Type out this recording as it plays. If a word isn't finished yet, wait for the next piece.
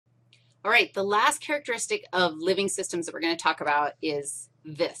All right, the last characteristic of living systems that we're going to talk about is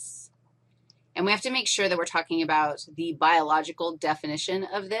this. And we have to make sure that we're talking about the biological definition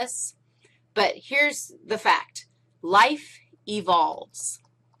of this. But here's the fact. Life evolves.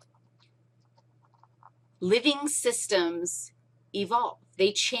 Living systems evolve.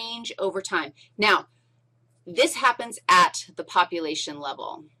 They change over time. Now, this happens at the population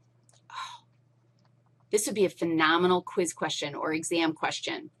level. Oh, this would be a phenomenal quiz question or exam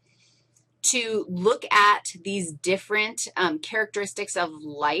question, to look at these different characteristics of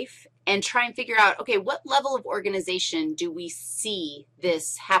life and try and figure out, okay, what level of organization do we see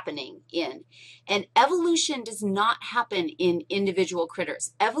this happening in? And evolution does not happen in individual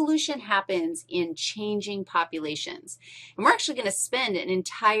critters. Evolution happens in changing populations. And we're actually going to spend an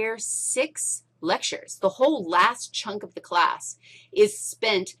entire 6 lectures. The whole last chunk of the class is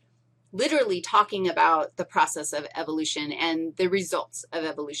spent literally talking about the process of evolution and the results of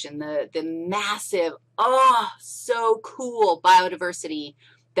evolution, the massive, so cool biodiversity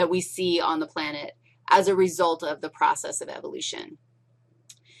that we see on the planet as a result of the process of evolution.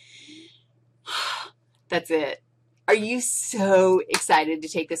 That's it. Are you so excited to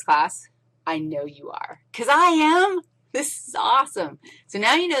take this class? I know you are, because I am. This is awesome. So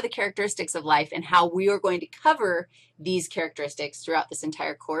now you know the characteristics of life and how we are going to cover these characteristics throughout this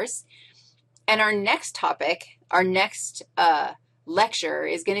entire course. And our next topic, our next lecture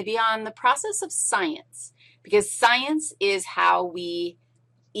is going to be on the process of science, because science is how we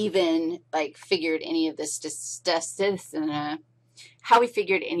even figured any of this how we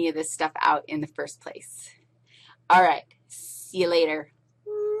figured any of this stuff out in the first place. All right. See you later.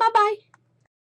 Bye-bye.